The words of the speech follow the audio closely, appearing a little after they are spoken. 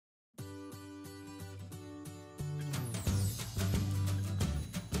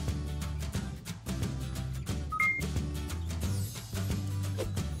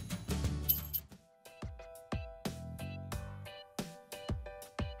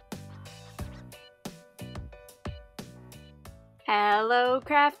Hello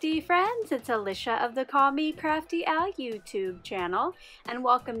Crafty friends, it's Alicia of the Call Me Crafty Al YouTube channel, and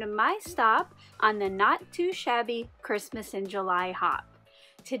welcome to my stop on the Not Too Shabby Christmas in July hop.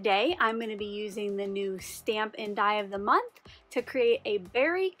 Today I'm going to be using the new Stamp and Die of the Month to create a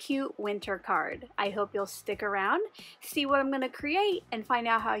very cute winter card. I hope you'll stick around, see what I'm going to create, and find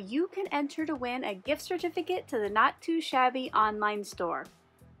out how you can enter to win a gift certificate to the Not Too Shabby online store.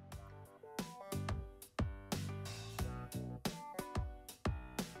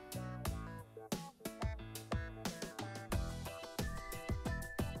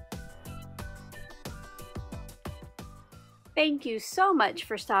 Thank you so much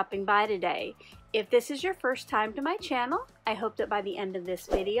for stopping by today. If this is your first time to my channel, I hope that by the end of this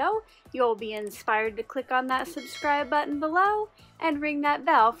video, you'll be inspired to click on that subscribe button below and ring that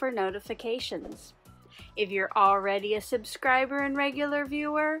bell for notifications. If you're already a subscriber and regular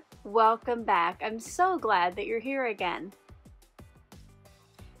viewer, welcome back. I'm so glad that you're here again.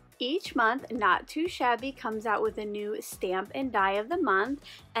 Each month, Not Too Shabby comes out with a new Stamp and Die of the Month,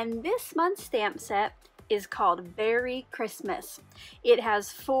 and this month's stamp set is called Beary Christmas. It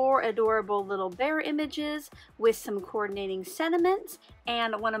has 4 adorable little bear images with some coordinating sentiments,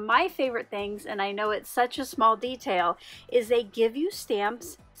 and one of my favorite things, and I know it's such a small detail, is they give you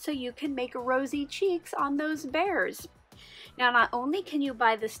stamps so you can make rosy cheeks on those bears. Now, not only can you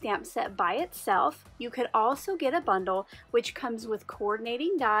buy the stamp set by itself, you could also get a bundle which comes with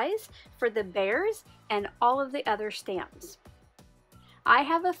coordinating dies for the bears and all of the other stamps. I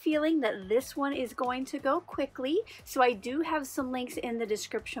have a feeling that this one is going to go quickly, so I do have some links in the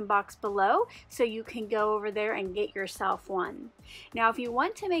description box below so you can go over there and get yourself one. Now, if you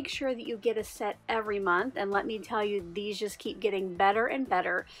want to make sure that you get a set every month, and let me tell you, these just keep getting better and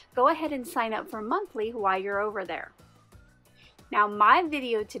better, go ahead and sign up for monthly while you're over there. Now, my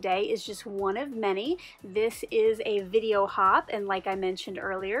video today is just one of many. This is a video hop, and like I mentioned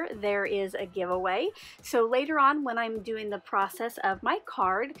earlier, there is a giveaway. So later on, when I'm doing the process of my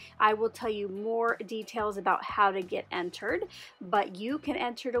card, I will tell you more details about how to get entered, but you can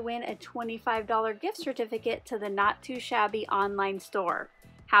enter to win a $25 gift certificate to the Not Too Shabby online store.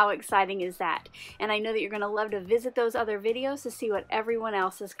 How exciting is that? And I know that you're going to love to visit those other videos to see what everyone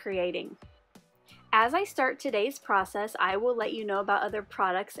else is creating. As I start today's process, I will let you know about other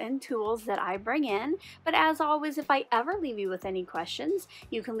products and tools that I bring in, but as always, if I ever leave you with any questions,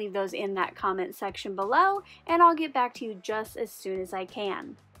 you can leave those in that comment section below, and I'll get back to you just as soon as I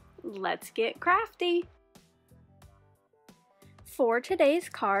can. Let's get crafty! For today's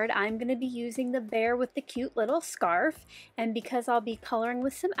card, I'm going to be using the bear with the cute little scarf, and because I'll be coloring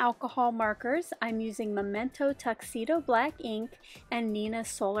with some alcohol markers, I'm using Memento Tuxedo Black ink and Nina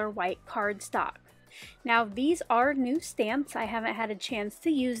Solar White cardstock. Now, these are new stamps. I haven't had a chance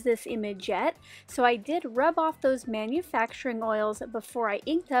to use this image yet, so I did rub off those manufacturing oils before I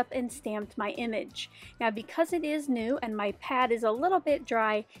inked up and stamped my image. Now, because it is new and my pad is a little bit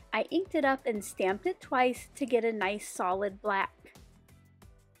dry, I inked it up and stamped it twice to get a nice solid black.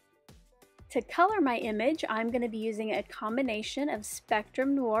 To color my image, I'm going to be using a combination of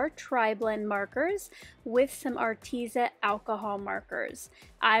Spectrum Noir TriBlend markers with some Arteza alcohol markers.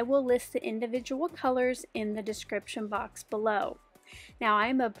 I will list the individual colors in the description box below. Now,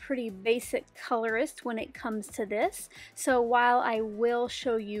 I'm a pretty basic colorist when it comes to this, so while I will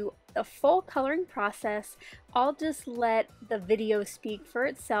show you the full coloring process, I'll just let the video speak for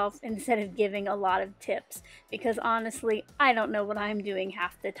itself instead of giving a lot of tips, because honestly, I don't know what I'm doing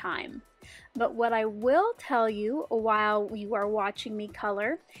half the time. But what I will tell you while you are watching me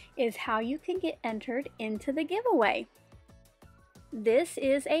color is how you can get entered into the giveaway. This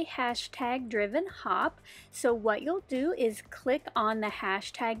is a hashtag driven hop, so what you'll do is click on the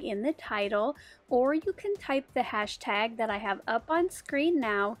hashtag in the title, or you can type the hashtag that I have up on screen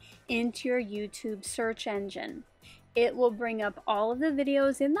now into your YouTube search engine. It will bring up all of the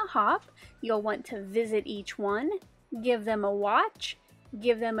videos in the hop. You'll want to visit each one, give them a watch,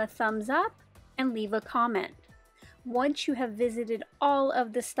 give them a thumbs up, and leave a comment. Once you have visited all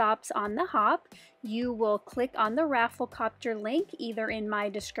of the stops on the hop, you will click on the Rafflecopter link either in my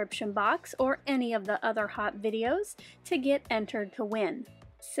description box or any of the other hop videos to get entered to win.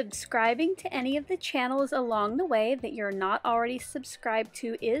 Subscribing to any of the channels along the way that you're not already subscribed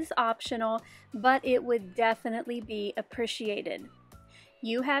to is optional, but it would definitely be appreciated.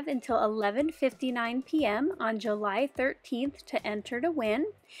 You have until 11:59 p.m. on July 13th to enter to win,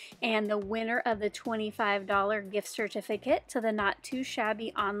 and the winner of the $25 gift certificate to the Not Too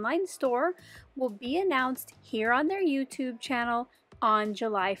Shabby online store will be announced here on their YouTube channel on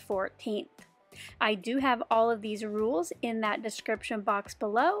July 14th. I do have all of these rules in that description box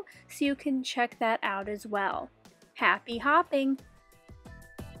below, so you can check that out as well. Happy hopping!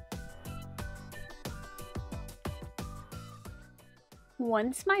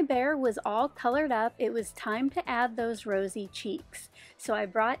 Once my bear was all colored up, it was time to add those rosy cheeks. So I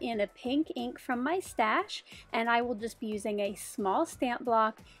brought in a pink ink from my stash, and I will just be using a small stamp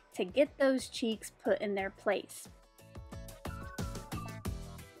block to get those cheeks put in their place.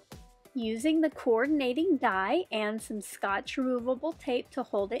 Using the coordinating die and some Scotch removable tape to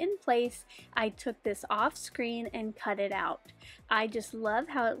hold it in place, I took this off screen and cut it out. I just love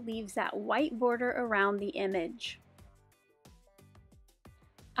how it leaves that white border around the image.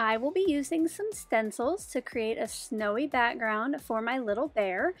 I will be using some stencils to create a snowy background for my little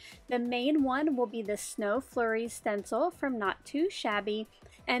bear. The main one will be the Snow Flurry stencil from Not Too Shabby,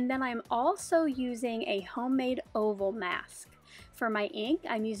 and then I'm also using a homemade oval mask. For my ink,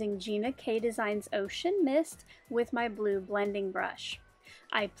 I'm using Gina K Designs Ocean Mist with my blue blending brush.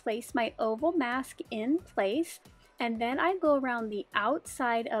 I place my oval mask in place, and then I go around the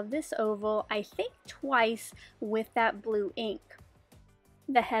outside of this oval, I think twice, with that blue ink.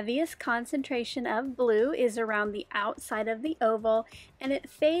 The heaviest concentration of blue is around the outside of the oval, and it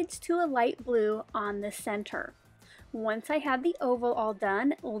fades to a light blue on the center. Once I had the oval all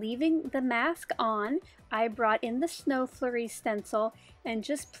done, leaving the mask on, I brought in the Snow Flurry stencil and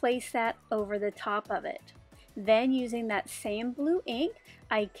just placed that over the top of it. Then, using that same blue ink,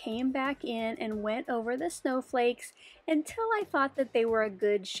 I came back in and went over the snowflakes until I thought that they were a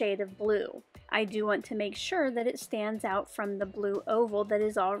good shade of blue. I do want to make sure that it stands out from the blue oval that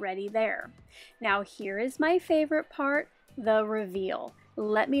is already there. Now here is my favorite part, the reveal.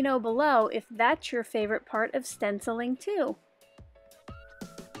 Let me know below if that's your favorite part of stenciling too.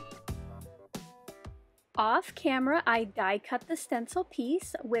 Off camera, I die cut the stencil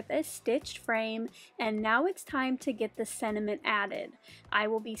piece with a stitched frame, and now it's time to get the sentiment added. I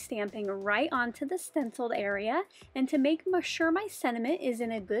will be stamping right onto the stenciled area, and to make sure my sentiment is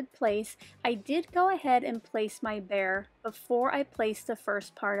in a good place, I did go ahead and place my bear before I placed the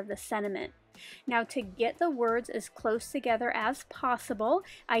first part of the sentiment. Now, to get the words as close together as possible,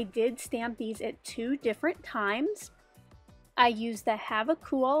 I did stamp these at 2 different times. I used the Have a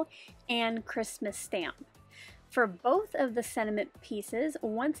Cool and Christmas stamp. For both of the sentiment pieces,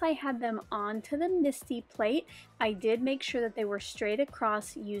 once I had them onto the Misty plate, I did make sure that they were straight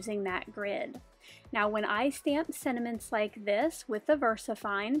across using that grid. Now, when I stamp sentiments like this with the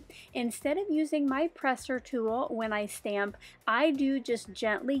VersaFine, instead of using my presser tool when I stamp, I do just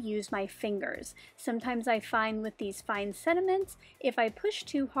gently use my fingers. Sometimes I find with these fine sentiments, if I push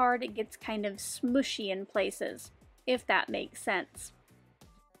too hard, it gets kind of smushy in places, if that makes sense.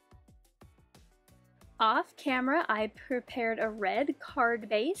 Off camera, I prepared a red card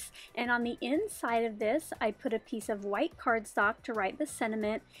base, and on the inside of this, I put a piece of white cardstock to write the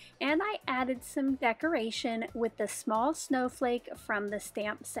sentiment, and I added some decoration with the small snowflake from the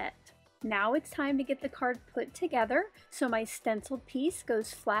stamp set. Now it's time to get the card put together, so my stenciled piece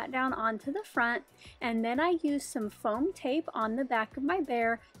goes flat down onto the front, and then I use some foam tape on the back of my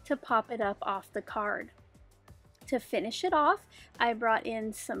bear to pop it up off the card. To finish it off, I brought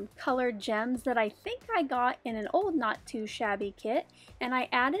in some colored gems that I think I got in an old Not Too Shabby kit, and I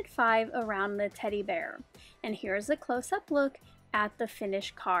added 5 around the teddy bear. And here's a close-up look at the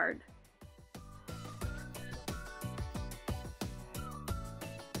finished card.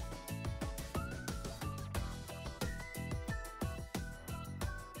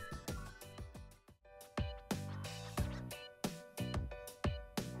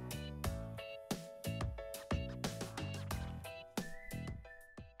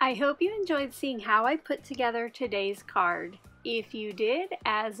 I hope you enjoyed seeing how I put together today's card. If you did,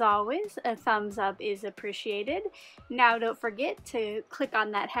 as always, a thumbs up is appreciated. Now don't forget to click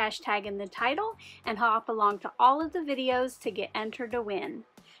on that hashtag in the title and hop along to all of the videos to get entered to win.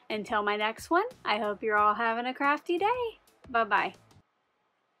 Until my next one, I hope you're all having a crafty day. Bye-bye.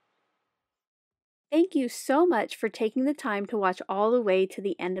 Thank you so much for taking the time to watch all the way to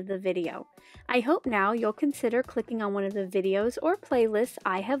the end of the video. I hope now you'll consider clicking on one of the videos or playlists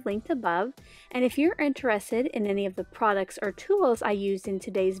I have linked above, and if you're interested in any of the products or tools I used in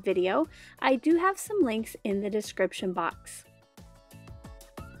today's video, I do have some links in the description box.